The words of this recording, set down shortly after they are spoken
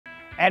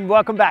And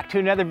welcome back to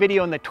another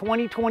video in the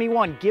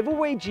 2021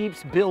 Giveaway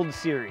Jeeps Build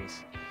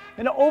Series.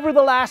 And over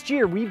the last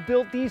year, we've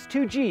built these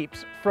two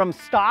Jeeps from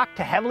stock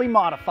to heavily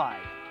modified.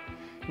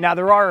 Now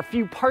there are a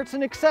few parts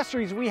and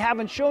accessories we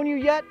haven't shown you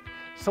yet,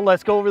 so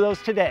let's go over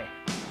those today.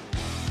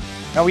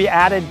 Now we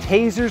added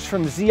tasers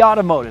from Z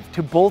Automotive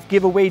to both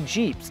giveaway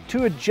Jeeps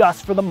to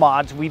adjust for the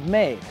mods we've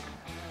made.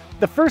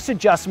 The first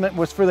adjustment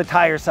was for the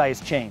tire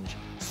size change.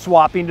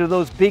 Swapping to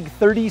those big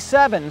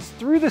 37s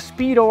threw the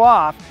speedo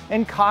off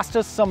and cost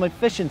us some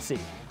efficiency.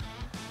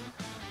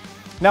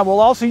 Now we'll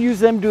also use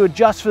them to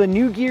adjust for the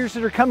new gears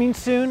that are coming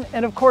soon,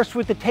 and of course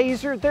with the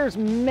Taser, there's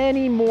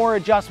many more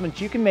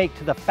adjustments you can make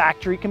to the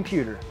factory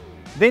computer.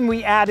 Then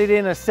we added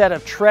in a set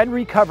of tread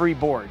recovery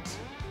boards.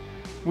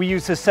 We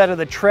used a set of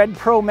the Tread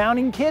Pro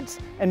mounting kits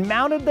and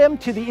mounted them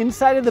to the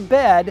inside of the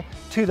bed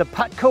to the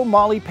Putco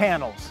Molly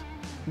panels.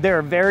 They're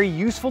a very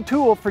useful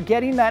tool for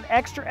getting that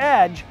extra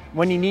edge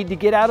when you need to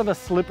get out of a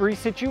slippery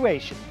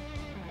situation.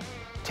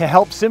 To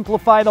help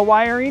simplify the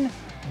wiring,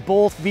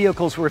 both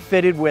vehicles were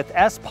fitted with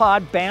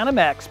S-Pod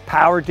BantamX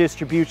power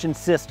distribution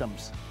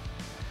systems.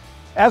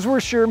 As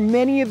we're sure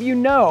many of you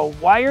know,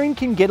 wiring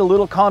can get a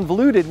little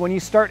convoluted when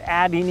you start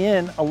adding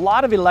in a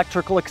lot of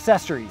electrical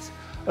accessories.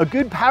 A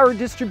good power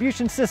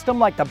distribution system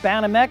like the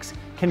BantamX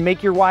can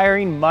make your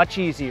wiring much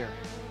easier.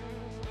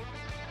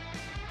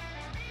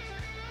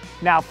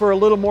 Now for a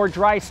little more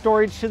dry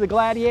storage to the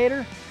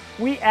Gladiator,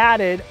 we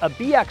added a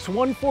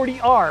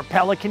BX140R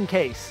Pelican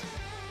case.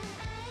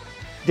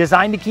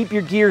 Designed to keep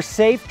your gear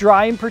safe,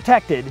 dry, and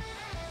protected,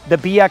 the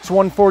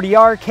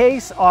BX140R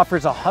case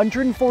offers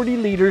 140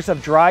 liters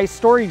of dry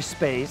storage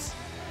space,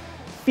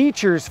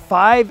 features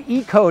 5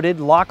 E-coated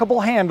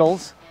lockable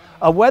handles,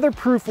 a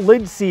weatherproof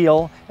lid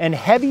seal, and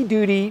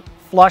heavy-duty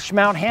flush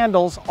mount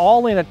handles,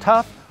 all in a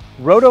tough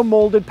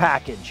roto-molded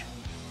package.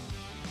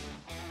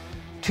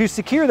 To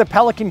secure the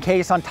Pelican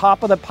case on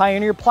top of the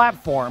Pioneer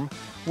platform,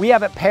 we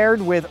have it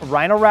paired with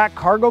Rhino rack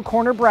cargo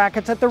corner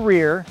brackets at the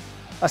rear,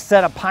 a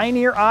set of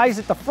Pioneer eyes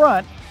at the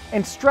front,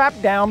 and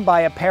strapped down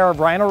by a pair of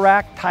Rhino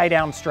rack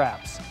tie-down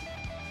straps.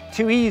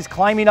 To ease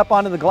climbing up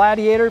onto the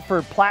Gladiator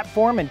for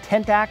platform and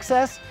tent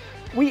access,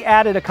 we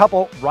added a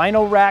couple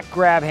Rhino rack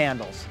grab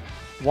handles,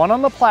 one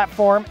on the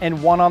platform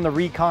and one on the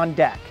recon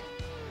deck.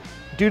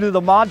 Due to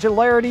the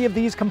modularity of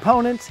these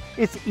components,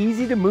 it's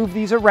easy to move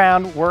these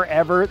around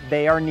wherever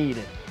they are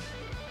needed.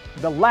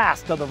 The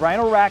last of the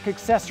Rhino rack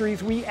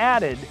accessories we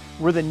added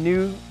were the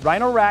new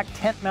Rhino rack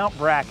tent mount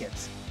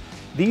brackets.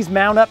 These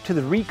mount up to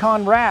the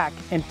recon rack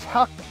and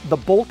tuck the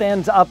bolt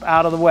ends up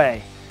out of the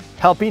way,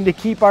 helping to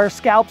keep our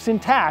scalps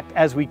intact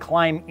as we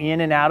climb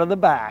in and out of the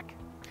back.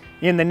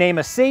 In the name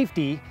of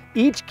safety,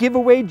 each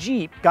giveaway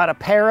Jeep got a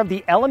pair of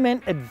the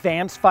Element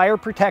Advanced Fire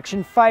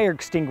Protection fire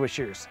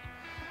extinguishers.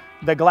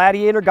 The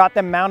Gladiator got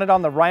them mounted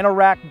on the Rhino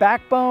rack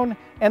backbone,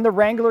 and the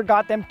Wrangler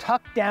got them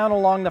tucked down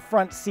along the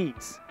front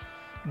seats.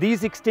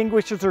 These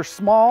extinguishers are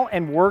small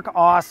and work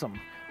awesome.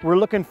 We're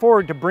looking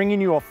forward to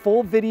bringing you a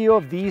full video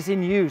of these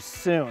in use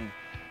soon.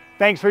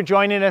 Thanks for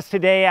joining us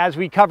today as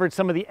we covered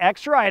some of the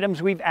extra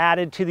items we've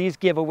added to these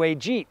giveaway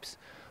Jeeps.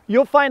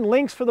 You'll find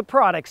links for the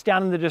products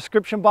down in the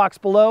description box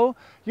below.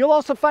 You'll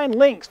also find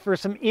links for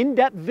some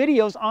in-depth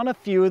videos on a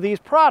few of these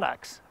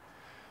products.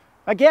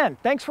 Again,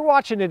 thanks for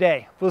watching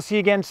today. We'll see you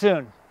again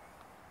soon.